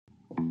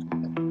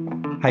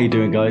How you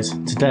doing, guys?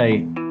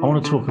 Today I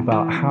want to talk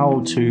about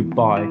how to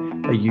buy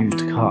a used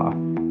car.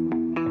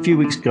 A few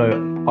weeks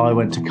ago I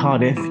went to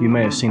Cardiff. You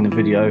may have seen the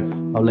video,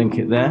 I'll link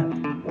it there.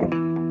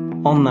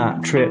 On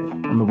that trip,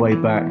 on the way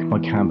back, my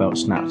cam belt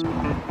snapped.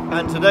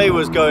 And today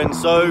was going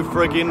so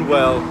friggin'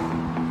 well.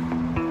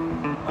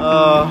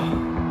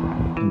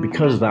 And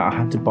because of that I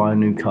had to buy a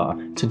new car.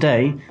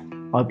 Today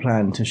I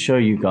plan to show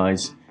you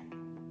guys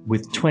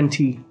with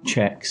 20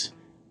 checks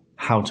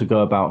how to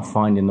go about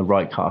finding the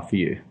right car for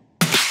you.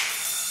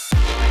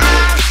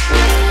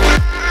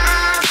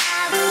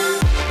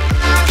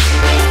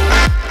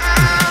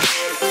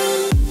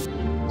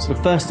 So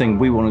the first thing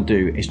we want to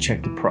do is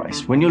check the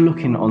price. When you're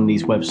looking on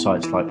these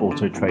websites like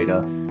Auto Trader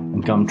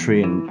and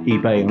Gumtree and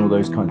eBay and all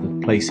those kinds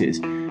of places,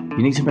 you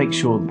need to make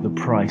sure that the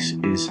price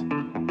is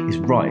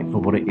right for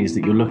what it is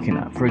that you're looking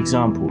at. For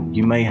example,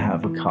 you may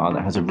have a car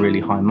that has a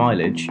really high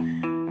mileage,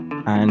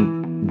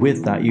 and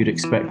with that you'd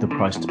expect the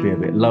price to be a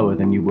bit lower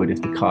than you would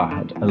if the car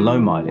had a low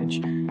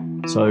mileage.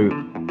 So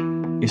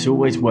it's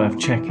always worth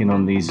checking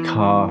on these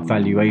car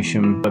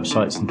valuation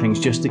websites and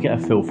things just to get a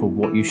feel for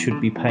what you should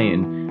be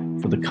paying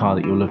for the car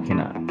that you're looking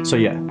at. So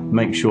yeah,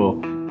 make sure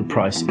the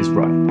price is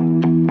right.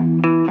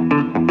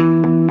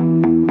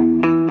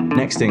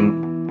 Next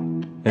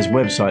thing, there's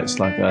websites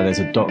like there's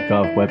a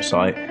 .gov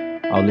website,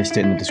 I'll list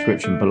it in the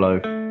description below,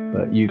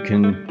 but you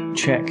can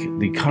check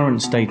the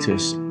current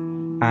status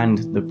and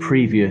the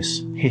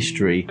previous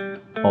history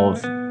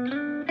of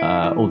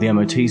all the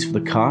MOTs for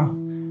the car.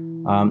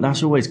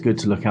 That's always good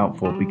to look out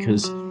for,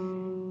 because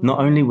not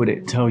only would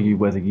it tell you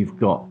whether you've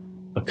got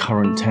a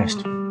current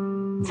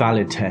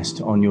valid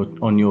test on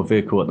your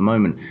vehicle at the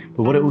moment,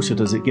 but what it also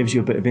does, it gives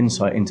you a bit of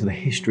insight into the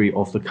history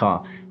of the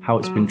car, how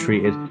it's been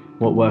treated,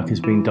 what work has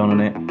been done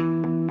on it.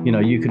 You know,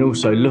 you can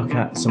also look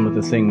at some of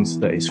the things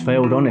that it's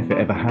failed on, if it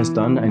ever has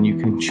done, and you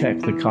can check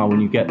the car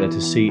when you get there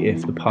to see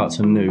if the parts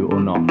are new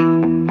or not.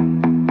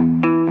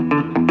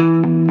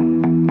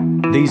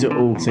 These are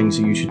all things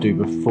that you should do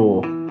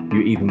before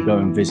you even go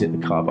and visit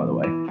the car, by the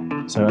way.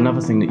 So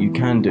another thing that you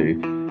can do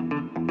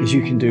is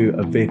you can do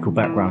a vehicle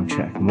background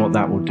check, and what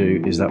that will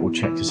do is that will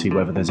check to see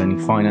whether there's any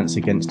finance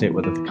against it,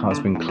 whether the car's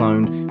been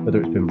cloned,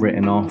 whether it's been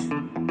written off,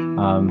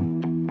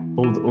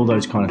 all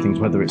those kind of things,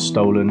 whether it's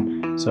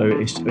stolen. So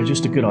it's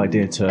just a good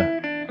idea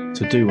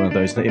to do one of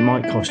those. That it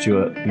might cost you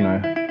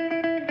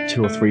 £2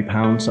 or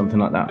 £3, something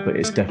like that, but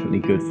it's definitely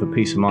good for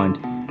peace of mind.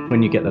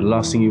 When you get there, the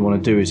last thing you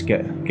want to do is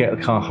get the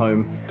car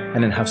home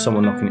and then have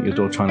someone knocking at your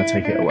door trying to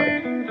take it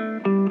away.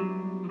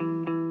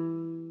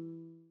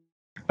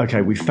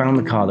 Okay, we've found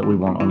the car that we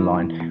want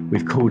online.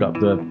 We've called up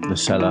the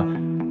seller.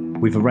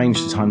 We've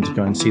arranged a time to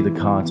go and see the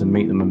car, to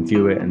meet them and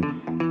view it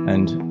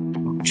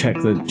and check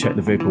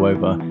the vehicle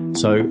over.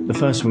 So the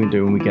first thing we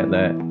do when we get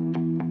there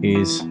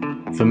is,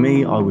 for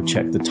me, I would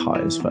check the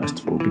tyres first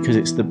of all, because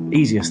it's the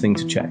easiest thing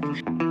to check.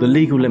 The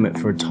legal limit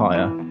for a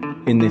tyre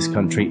in this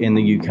country, in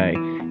the UK,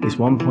 is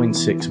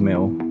 1.6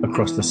 mil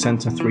across the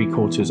centre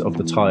 3/4 of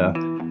the tyre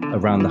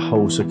around the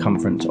whole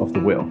circumference of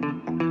the wheel.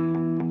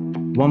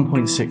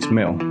 1.6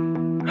 mil.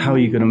 How are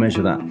you going to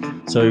measure that?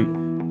 So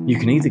you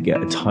can either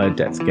get a tyre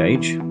depth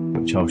gauge,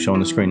 which I'll show on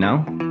the screen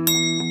now,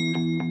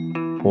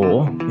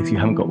 or if you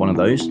haven't got one of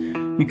those,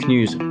 you can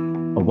use a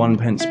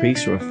 1p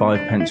piece or a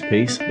 5p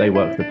piece. They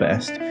work the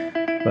best.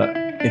 But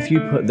if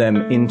you put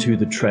them into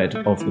the tread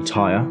of the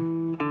tyre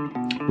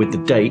with the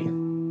date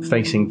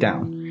facing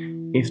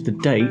down, if the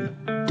date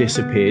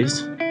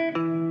disappears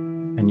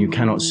and you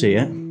cannot see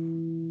it,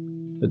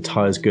 the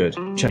tyre's good.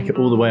 Check it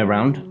all the way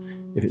around.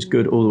 If it's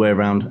good all the way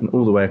around and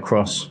all the way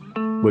across,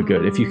 we're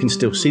good. If you can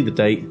still see the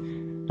date,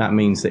 that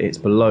means that it's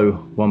below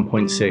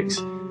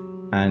 1.6,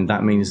 and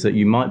that means that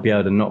you might be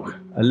able to knock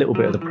a little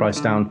bit of the price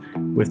down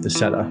with the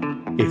seller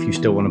if you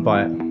still want to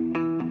buy it.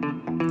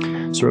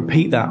 So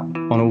repeat that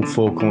on all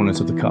 4 corners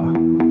of the car.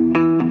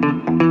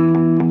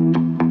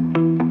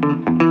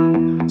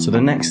 So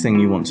the next thing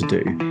you want to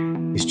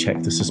do is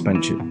check the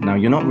suspension. Now,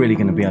 you're not really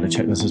going to be able to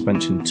check the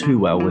suspension too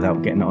well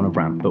without getting it on a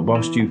ramp, but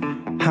whilst you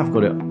have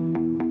got it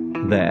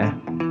there,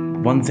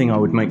 one thing I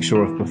would make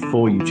sure of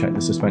before you check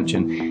the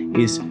suspension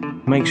is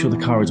make sure the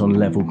car is on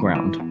level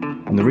ground.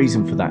 And the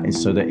reason for that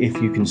is so that if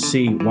you can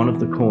see one of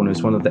the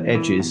corners, one of the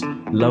edges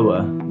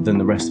lower than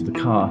the rest of the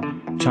car,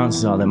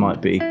 chances are there might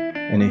be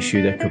an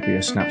issue. There could be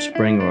a snap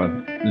spring or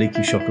a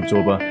leaky shock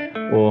absorber,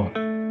 or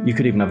you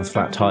could even have a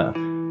flat tyre.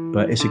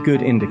 But it's a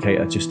good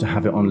indicator just to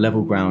have it on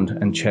level ground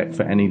and check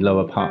for any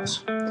lower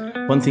parts.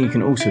 One thing you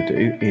can also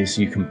do is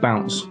you can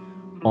bounce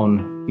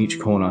on each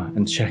corner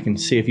and check and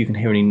see if you can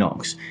hear any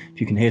knocks. If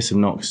you can hear some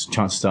knocks,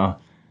 chances are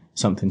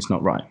something's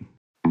not right.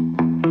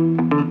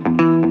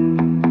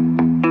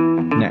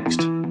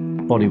 Next,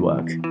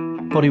 bodywork.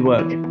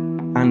 Bodywork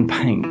and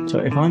paint. So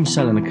if I'm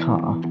selling a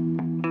car,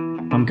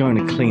 I'm going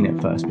to clean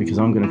it first, because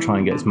I'm going to try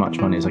and get as much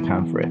money as I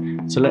can for it.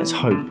 So let's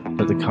hope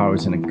that the car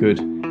is in a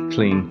good,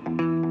 clean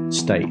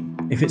state.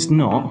 If it's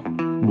not,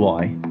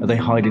 why? Are they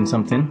hiding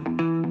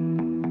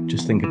something?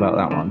 Just think about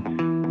that one.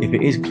 If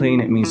it is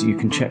clean, it means that you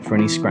can check for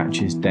any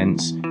scratches,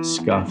 dents,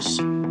 scuffs,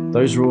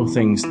 Those are all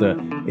things that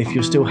if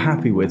you're still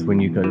happy with when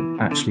you go to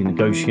actually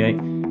negotiate,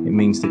 it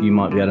means that you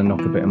might be able to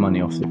knock a bit of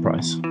money off the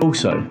price.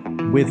 Also,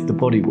 with the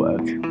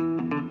bodywork,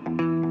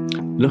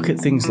 look at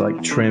things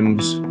like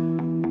trims,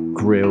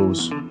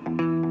 grills,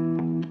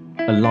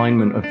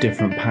 alignment of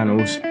different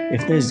panels.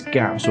 If there's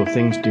gaps or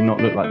things do not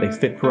look like they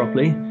fit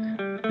properly,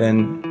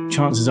 then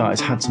chances are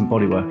it's had some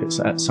bodywork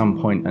at some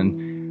point,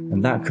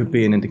 and that could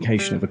be an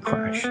indication of a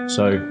crash.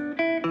 So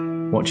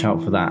watch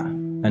out for that.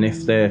 And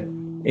if there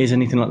is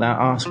anything like that,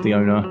 ask the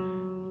owner.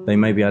 They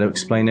may be able to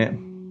explain it.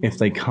 If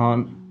they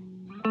can't,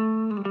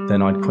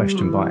 then I'd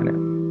question buying it.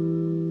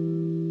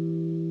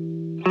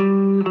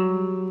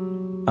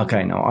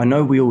 Okay, now I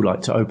know we all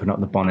like to open up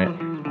the bonnet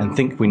and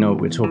think we know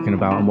what we're talking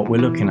about and what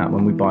we're looking at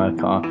when we buy a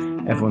car.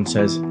 Everyone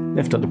says,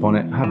 lift up the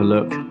bonnet, have a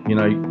look,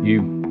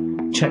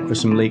 you check for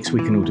some leaks,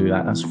 we can all do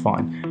that, that's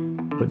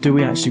fine. But do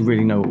we actually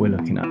really know what we're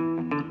looking at?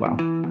 Well,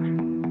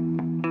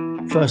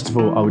 first of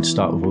all, I would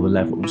start with all the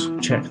levels.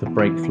 Check the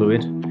brake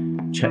fluid,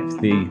 check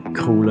the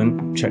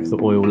coolant, check the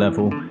oil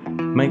level,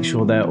 make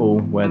sure they're all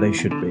where they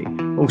should be.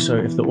 Also,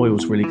 if the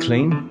oil's really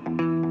clean,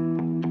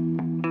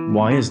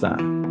 why is that?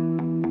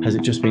 Has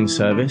it just been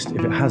serviced?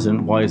 If it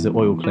hasn't, why is the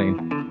oil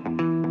clean?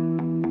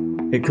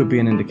 It could be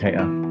an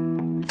indicator.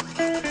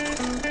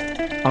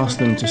 Ask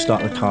them to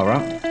start the car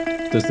up.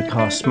 Does the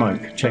car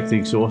smoke? Check the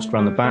exhaust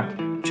around the back,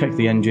 check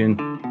the engine,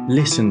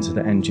 listen to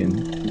the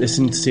engine.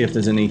 Listen to see if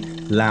there's any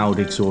loud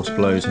exhaust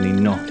blows, any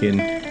knocking,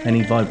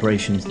 any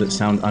vibrations that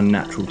sound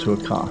unnatural to a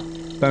car.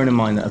 Bearing in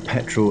mind that a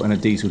petrol and a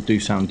diesel do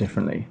sound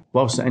differently.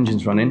 Whilst the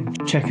engine's running,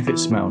 check if it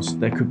smells.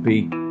 There could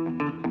be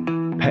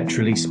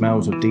petrol-y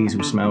smells or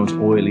diesel smells,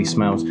 oily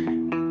smells.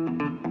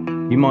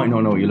 You might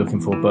not know what you're looking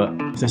for, but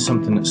if there's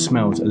something that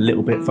smells a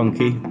little bit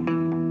funky,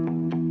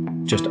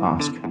 just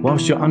ask.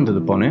 Whilst you're under the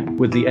bonnet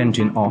with the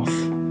engine off,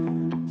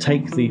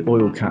 take the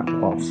oil cap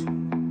off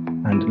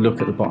and look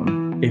at the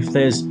bottom. If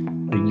there's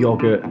a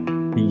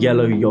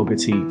yellow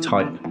yogurty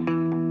type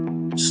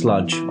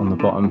sludge on the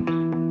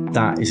bottom,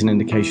 that is an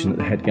indication that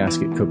the head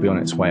gasket could be on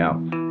its way out.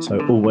 So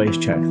always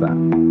check that.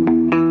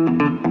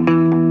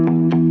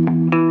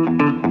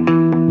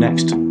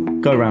 Next,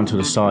 go around to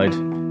the side,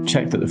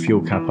 check that the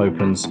fuel cap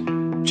opens,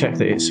 check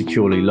that it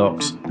securely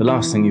locks. The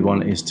last thing you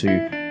want is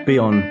to be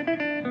on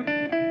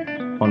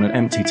an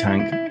empty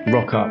tank,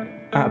 rock up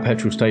at a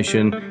petrol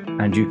station,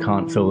 and you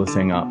can't fill the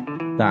thing up.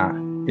 That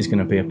is going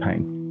to be a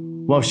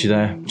pain. Whilst you're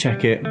there,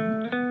 check it.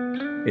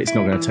 It's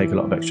not going to take a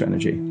lot of extra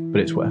energy,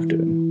 but it's worth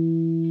doing.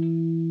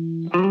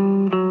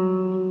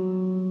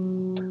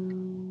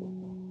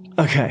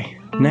 Okay,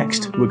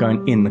 next we're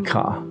going in the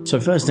car. So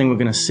first thing, we're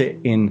going to sit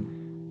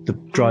in the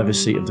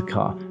driver's seat of the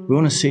car. We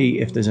want to see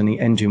if there's any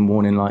engine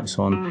warning lights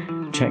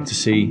on, check to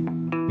see,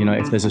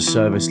 if there's a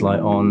service light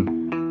on,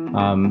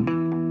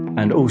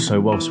 and also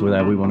whilst we're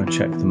there, we want to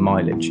check the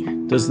mileage.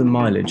 Does the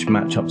mileage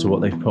match up to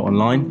what they've put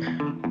online?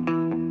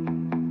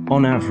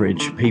 On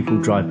average, people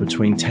drive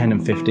between 10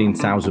 and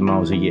 15,000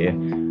 miles a year.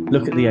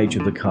 Look at the age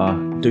of the car,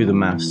 do the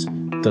maths,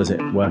 does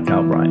it work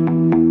out right?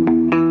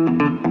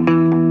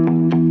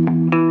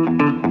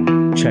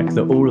 Check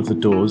that all of the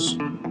doors,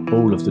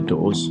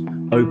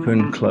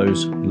 open,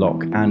 close,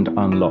 lock and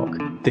unlock.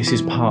 This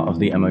is part of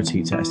the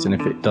MOT test, and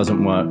if it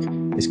doesn't work,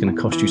 it's going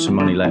to cost you some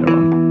money later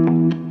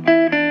on.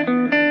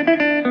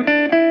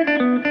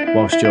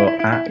 Whilst you're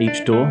at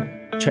each door,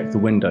 check the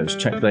windows,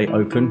 check they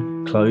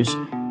open, close.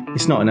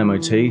 It's not an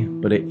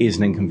MOT, but it is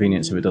an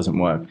inconvenience if it doesn't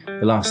work.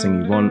 The last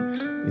thing you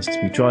want is to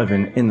be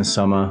driving in the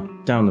summer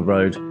down the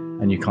road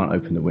and you can't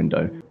open the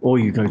window. Or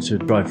you go to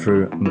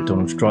drive-through, a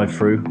McDonald's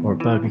drive-through or a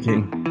Burger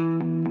King,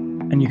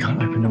 and you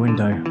can't open the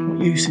window.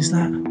 What use is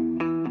that?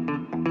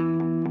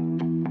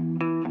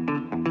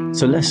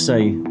 So let's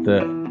say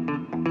that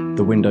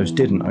the windows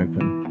didn't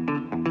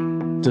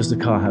open. Does the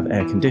car have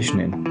air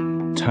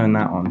conditioning? Turn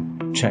that on.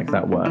 Check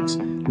that works.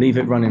 Leave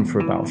it running for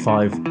about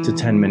 5 to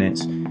 10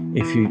 minutes.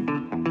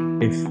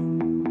 If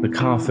the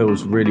car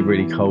feels really,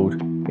 really cold,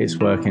 it's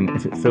working.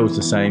 If it feels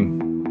the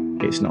same,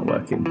 it's not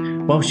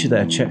working. Whilst you're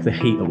there, check the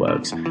heater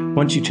works.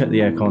 Once you check the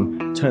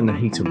aircon, turn the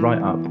heater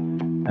right up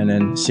and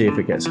then see if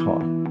it gets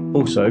hot.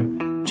 Also,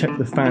 check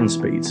the fan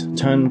speeds.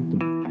 Turn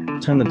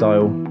the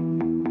dial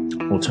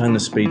or turn the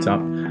speeds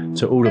up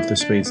to all of the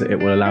speeds that it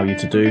will allow you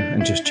to do,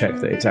 and just check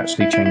that it's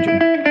actually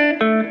changing.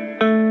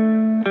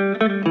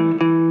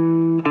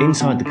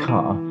 Inside the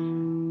car,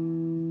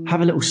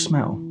 have a little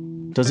smell.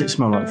 Does it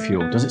smell like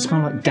fuel? Does it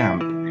smell like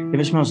damp? If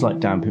it smells like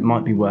damp, it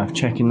might be worth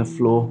checking the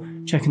floor,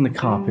 checking the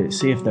carpet,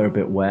 see if they're a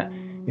bit wet.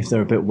 If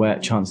they're a bit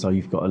wet, chances are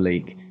you've got a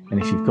leak. And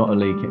if you've got a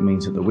leak, it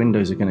means that the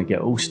windows are going to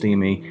get all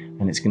steamy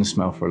and it's going to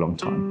smell for a long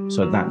time.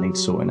 So that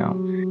needs sorting out.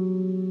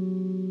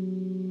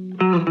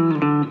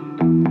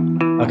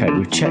 Okay,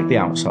 we've checked the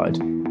outside,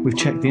 we've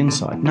checked the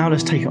inside. Now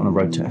let's take it on a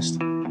road test.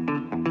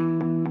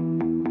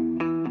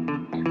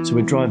 So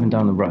we're driving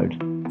down the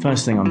road.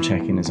 First thing I'm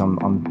checking is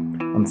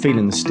I'm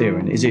feeling the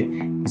steering. Is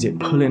it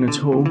pulling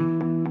at all?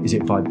 Is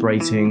it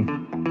vibrating?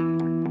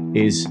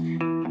 Is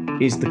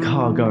the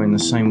car going the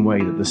same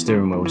way that the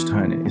steering wheel is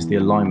turning? Is the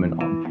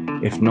alignment on?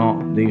 If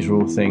not, these are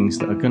all things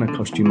that are going to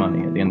cost you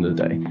money at the end of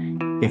the day.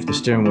 If the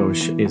steering wheel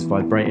is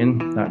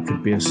vibrating, that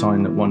could be a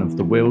sign that one of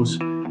the wheels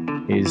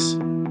is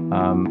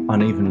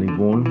unevenly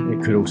worn.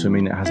 It could also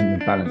mean it hasn't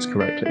been balanced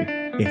correctly.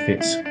 If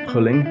it's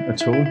pulling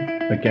at all,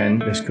 again,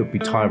 this could be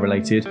tyre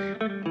related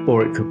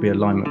or it could be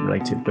alignment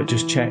related, but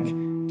just check,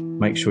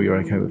 make sure you're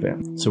okay with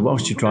it. So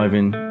whilst you're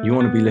driving, you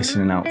want to be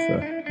listening out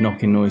for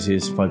knocking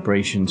noises,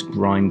 vibrations,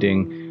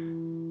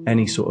 grinding,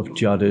 any sort of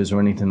judders or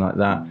anything like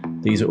that.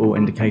 These are all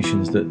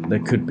indications that there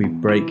could be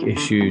brake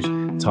issues,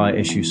 tyre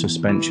issues,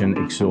 suspension,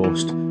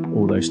 exhaust,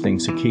 all those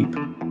things. So keep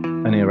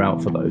an ear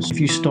out for those. If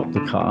you stop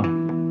the car,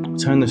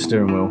 turn the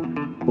steering wheel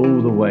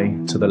all the way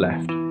to the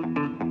left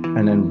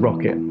and then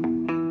rock it.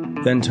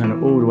 Then turn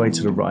it all the way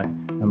to the right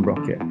and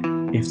rock it.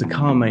 If the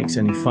car makes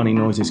any funny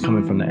noises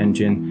coming from the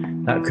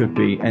engine, that could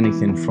be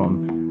anything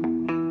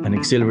from an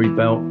auxiliary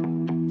belt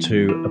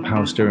to a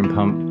power steering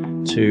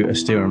pump to a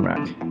steering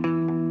rack.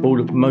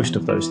 Most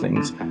of those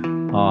things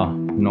are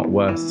not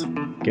worth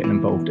getting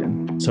involved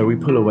in. So we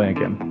pull away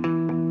again.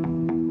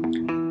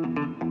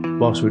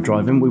 Whilst we're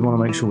driving, we want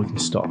to make sure we can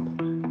stop.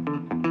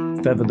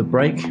 Feather the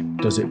brake.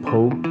 Does it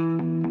pull?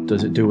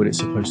 Does it do what it's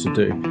supposed to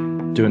do?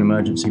 Do an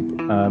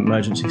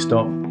emergency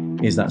stop.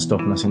 Is that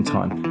stopping us in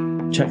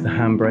time? Check the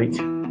handbrake.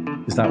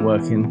 Is that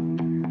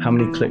working? How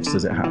many clicks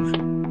does it have?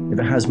 If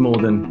it has more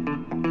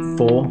than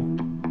 4,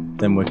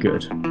 then we're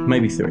good.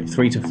 Maybe 3.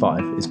 3 to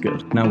 5 is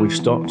good. Now we've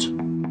stopped.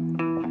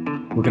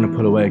 We're going to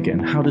pull away again.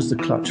 How does the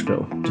clutch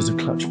feel? Does the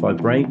clutch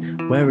vibrate?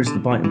 Where is the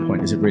biting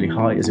point? Is it really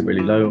high? Is it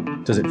really low?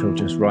 Does it feel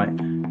just right?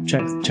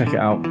 Check it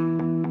out.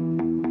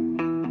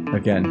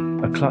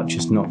 Again, a clutch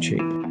is not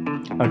cheap.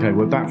 Okay,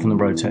 we're back from the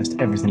road test.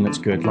 Everything looks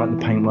good, like the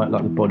paintwork,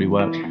 like the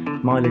bodywork.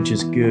 Mileage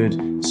is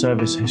good,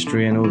 service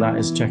history and all that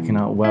is checking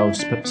out well.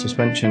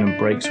 Suspension and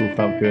brakes all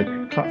felt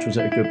good. Clutch was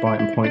at a good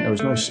biting point. There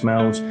was no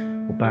smells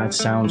or bad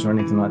sounds or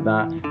anything like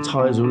that.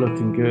 Tyres all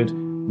looking good.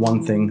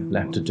 One thing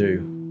left to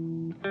do: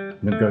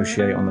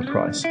 negotiate on the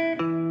price.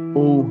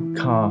 All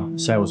car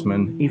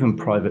salesmen, even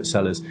private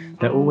sellers,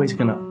 they're always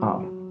going to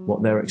up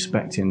what they're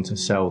expecting to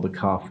sell the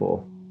car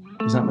for.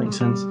 Does that make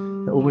sense?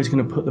 They're always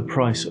going to put the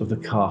price of the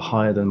car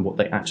higher than what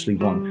they actually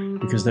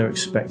want because they're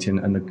expecting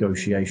a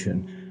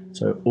negotiation.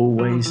 So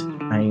always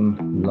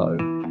aim low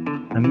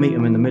and meet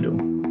them in the middle.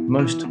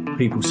 Most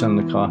people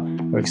selling the car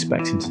are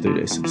expecting to do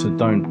this, so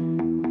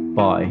don't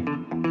buy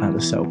at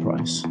the sell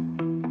price.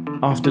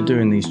 After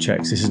doing these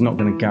checks, this is not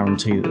going to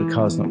guarantee that the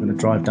car's not going to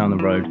drive down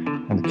the road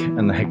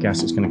and the head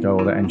gasket is going to go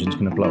or the engine's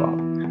going to blow up.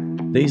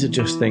 These are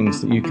just things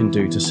that you can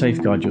do to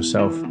safeguard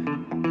yourself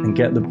and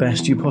get the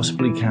best you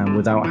possibly can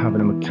without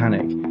having a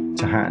mechanic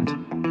to hand.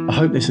 I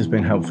hope this has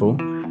been helpful.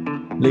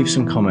 Leave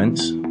some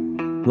comments,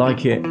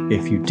 like it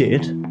if you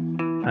did,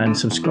 and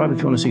subscribe if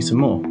you want to see some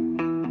more.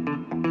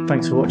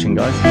 Thanks for watching,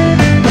 guys.